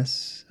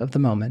stillness of the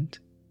moment,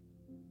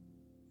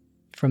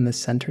 from this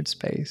centered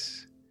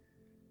space,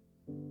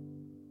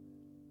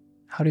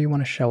 how do you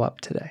want to show up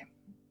today?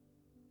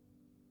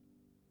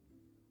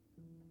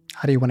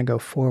 How do you want to go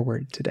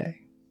forward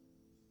today?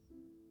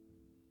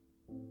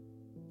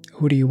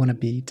 Who do you want to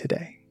be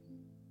today?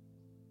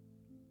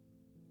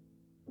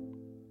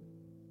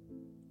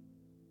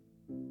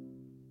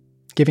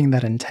 Giving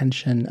that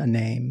intention a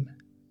name.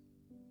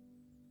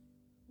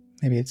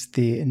 Maybe it's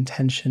the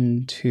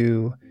intention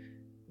to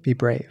be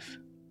brave.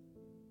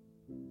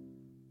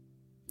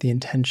 The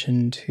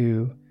intention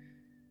to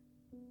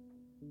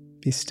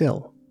be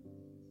still.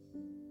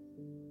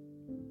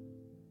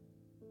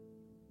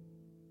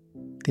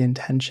 The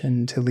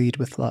intention to lead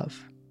with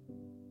love.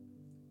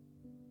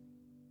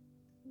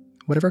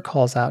 Whatever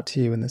calls out to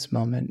you in this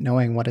moment,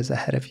 knowing what is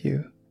ahead of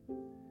you,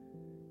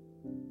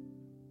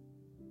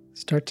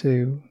 start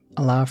to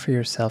allow for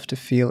yourself to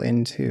feel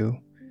into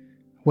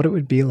what it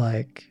would be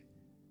like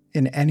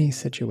in any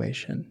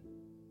situation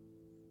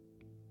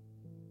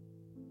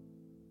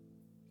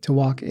to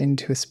walk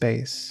into a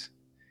space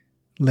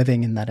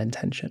living in that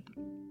intention.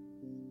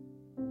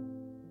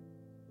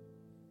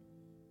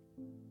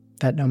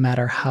 That no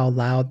matter how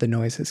loud the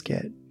noises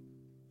get,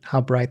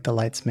 how bright the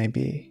lights may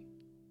be,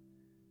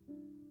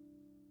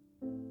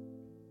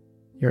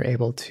 you're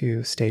able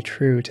to stay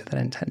true to that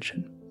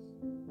intention.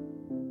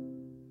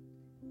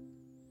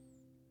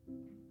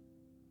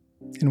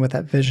 And with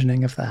that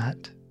visioning of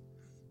that,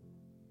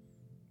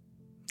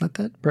 let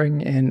that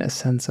bring in a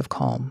sense of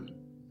calm,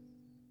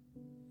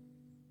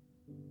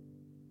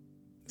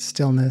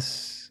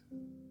 stillness,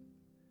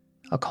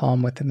 a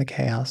calm within the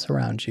chaos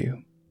around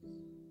you.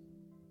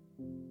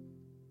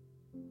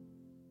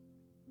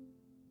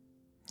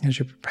 As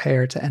you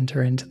prepare to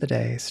enter into the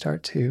day,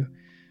 start to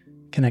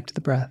connect to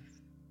the breath,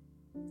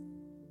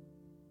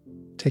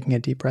 taking a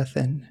deep breath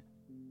in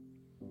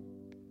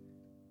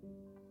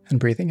and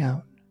breathing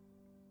out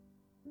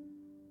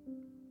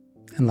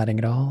and letting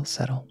it all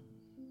settle.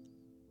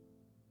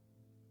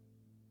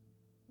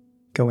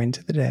 Go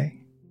into the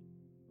day,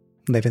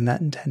 live in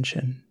that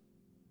intention,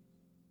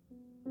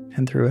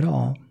 and through it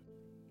all,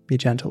 be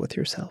gentle with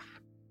yourself.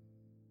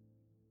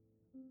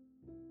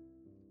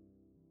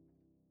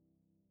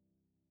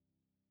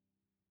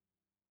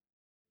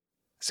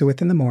 So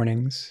within the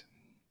mornings,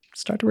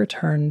 start to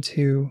return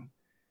to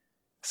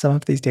some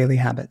of these daily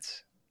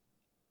habits.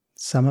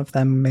 Some of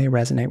them may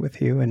resonate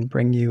with you and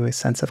bring you a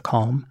sense of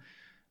calm.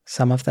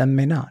 Some of them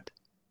may not.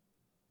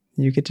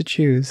 You get to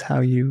choose how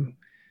you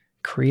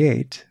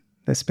create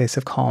this space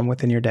of calm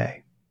within your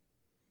day.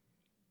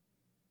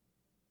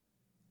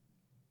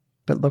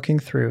 But looking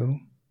through,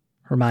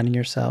 reminding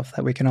yourself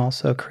that we can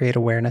also create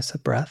awareness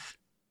of breath,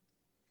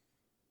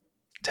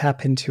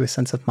 tap into a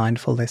sense of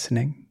mindful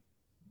listening,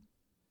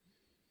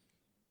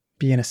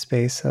 be in a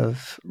space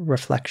of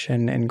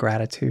reflection and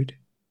gratitude,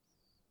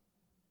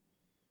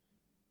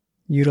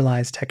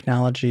 utilize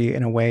technology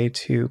in a way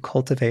to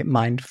cultivate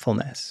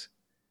mindfulness,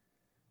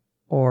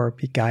 or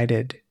be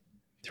guided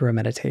through a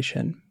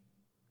meditation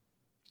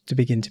to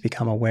begin to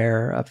become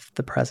aware of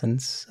the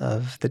presence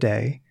of the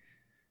day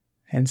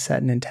and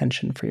set an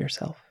intention for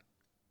yourself.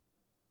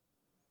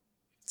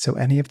 So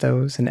any of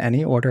those in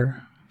any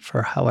order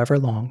for however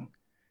long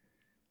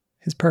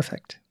is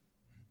perfect.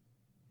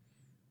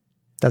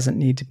 Doesn't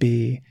need to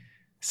be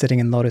sitting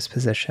in lotus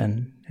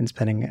position and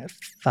spending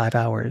 5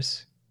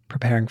 hours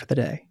preparing for the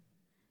day.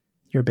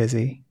 You're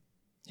busy.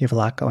 You have a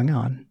lot going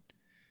on.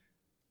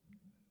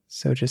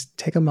 So just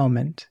take a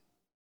moment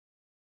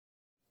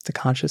to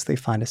consciously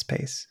find a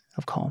space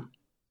of calm.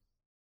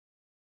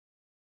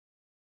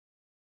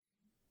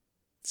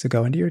 So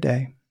go into your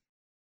day,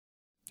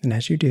 and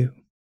as you do,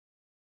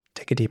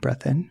 take a deep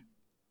breath in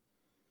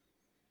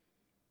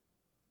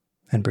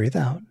and breathe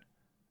out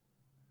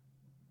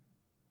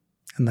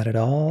and let it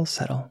all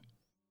settle.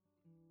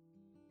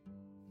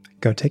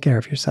 Go take care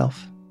of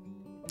yourself,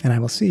 and I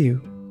will see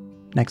you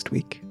next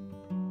week.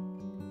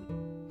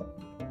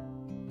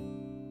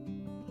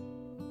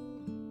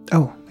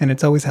 Oh, and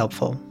it's always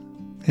helpful,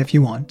 if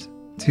you want,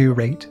 to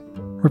rate,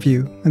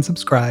 review, and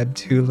subscribe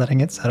to Letting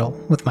It Settle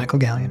with Michael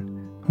Gallion,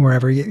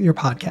 wherever you get your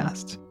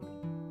podcasts.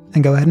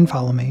 And go ahead and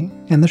follow me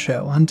and the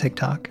show on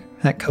TikTok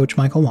at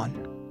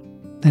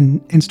CoachMichael1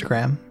 and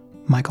Instagram,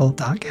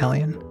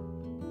 Michael.Gallion.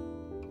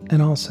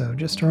 And also,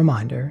 just a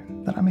reminder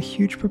that I'm a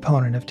huge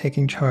proponent of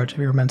taking charge of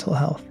your mental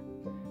health.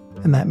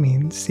 And that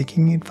means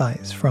seeking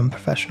advice from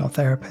professional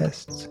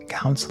therapists,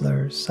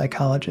 counselors,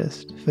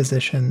 psychologists,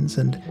 physicians,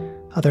 and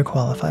other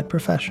qualified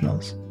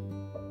professionals.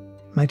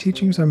 My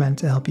teachings are meant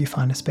to help you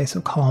find a space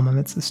of calm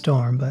amidst the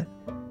storm, but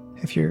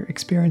if you're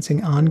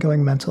experiencing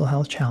ongoing mental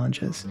health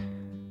challenges,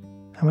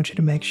 I want you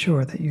to make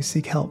sure that you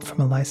seek help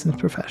from a licensed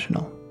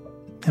professional.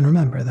 And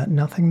remember that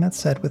nothing that's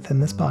said within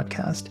this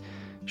podcast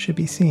should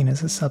be seen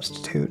as a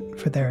substitute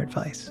for their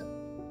advice.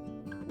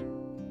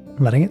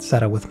 Letting It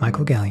Settle with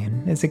Michael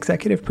Gallion is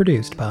executive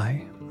produced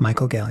by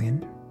Michael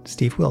Gallion,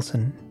 Steve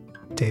Wilson,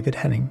 David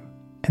Henning,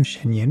 and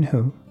Shin-Yin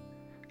Hu.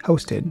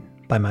 Hosted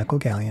by Michael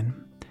Gallion.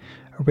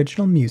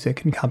 Original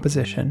music and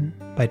composition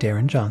by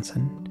Darren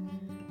Johnson.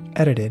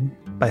 Edited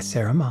by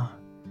Sarah Ma.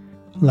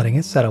 Letting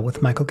It Settle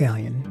with Michael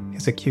Gallion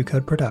is a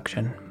Q-Code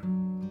production.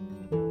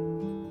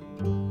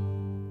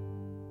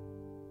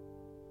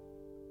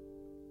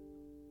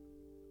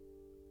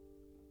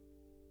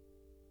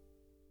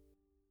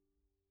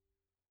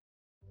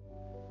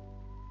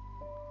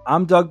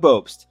 I'm Doug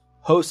Bobst,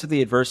 host of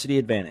The Adversity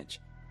Advantage.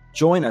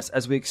 Join us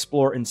as we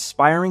explore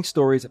inspiring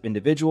stories of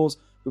individuals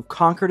who've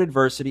conquered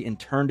adversity and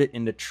turned it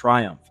into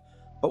triumph.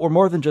 But we're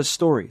more than just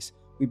stories.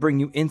 We bring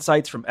you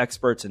insights from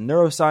experts in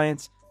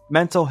neuroscience,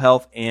 mental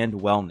health, and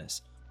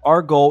wellness.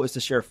 Our goal is to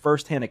share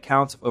firsthand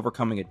accounts of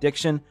overcoming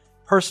addiction,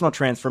 personal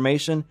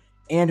transformation,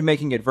 and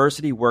making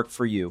adversity work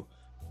for you.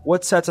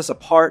 What sets us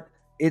apart?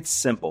 It's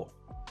simple.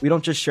 We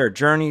don't just share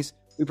journeys,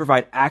 we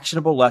provide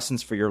actionable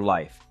lessons for your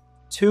life.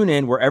 Tune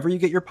in wherever you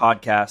get your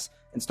podcasts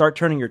and start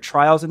turning your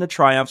trials into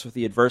triumphs with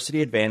the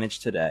Adversity Advantage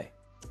today.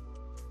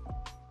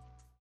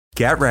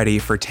 Get ready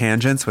for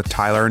Tangents with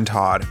Tyler and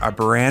Todd, a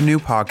brand new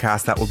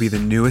podcast that will be the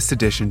newest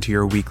addition to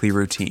your weekly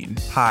routine.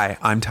 Hi,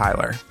 I'm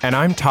Tyler. And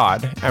I'm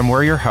Todd, and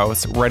we're your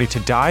hosts, ready to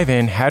dive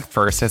in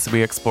headfirst as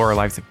we explore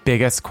life's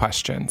biggest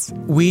questions.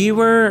 We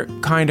were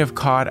kind of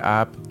caught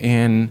up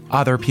in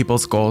other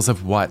people's goals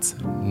of what's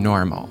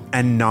normal.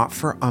 And not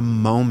for a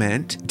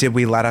moment did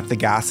we let up the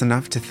gas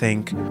enough to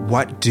think,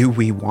 what do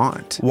we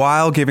want?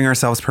 While giving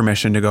ourselves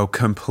permission to go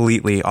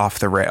completely off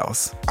the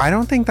rails. I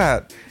don't think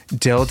that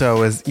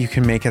dildo is, you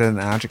can make it an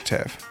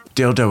adjective.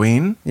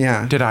 Dildoing?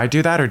 Yeah. Did I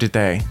do that or did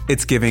they?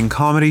 It's giving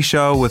comedy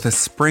show with a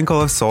sprinkle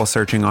of soul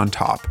searching on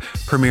top.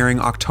 Premiering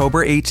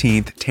October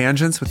 18th,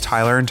 Tangents with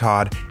Tyler and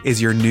Todd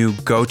is your new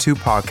go-to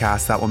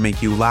podcast that will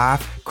make you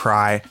laugh,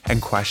 cry,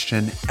 and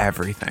question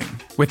everything.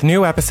 With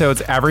new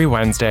episodes every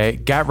Wednesday,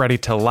 get ready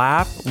to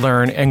laugh,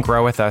 learn, and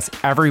grow with us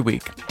every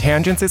week.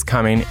 Tangents is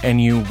coming,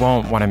 and you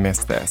won't want to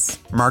miss this.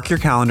 Mark your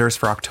calendars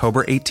for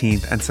October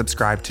 18th and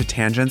subscribe to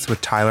Tangents with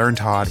Tyler and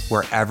Todd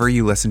wherever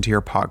you listen to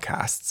your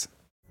podcasts.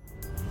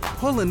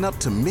 Pulling up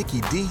to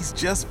Mickey D's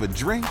just for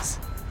drinks?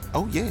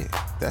 Oh yeah,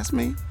 that's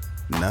me.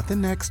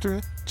 Nothing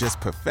extra, just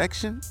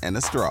perfection and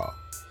a straw.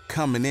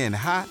 Coming in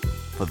hot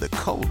for the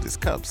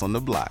coldest cups on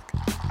the block.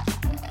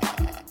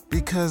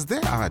 Because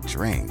there are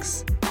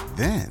drinks.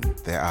 Then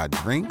there are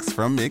drinks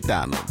from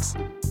McDonald's.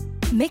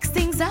 Mix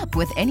things up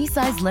with any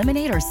size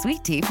lemonade or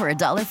sweet tea for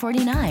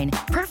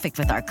 $1.49. Perfect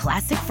with our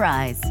classic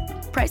fries.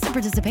 Price and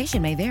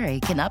participation may vary.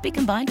 Cannot be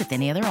combined with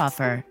any other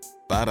offer.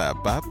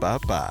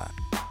 Ba-da-ba-ba-ba.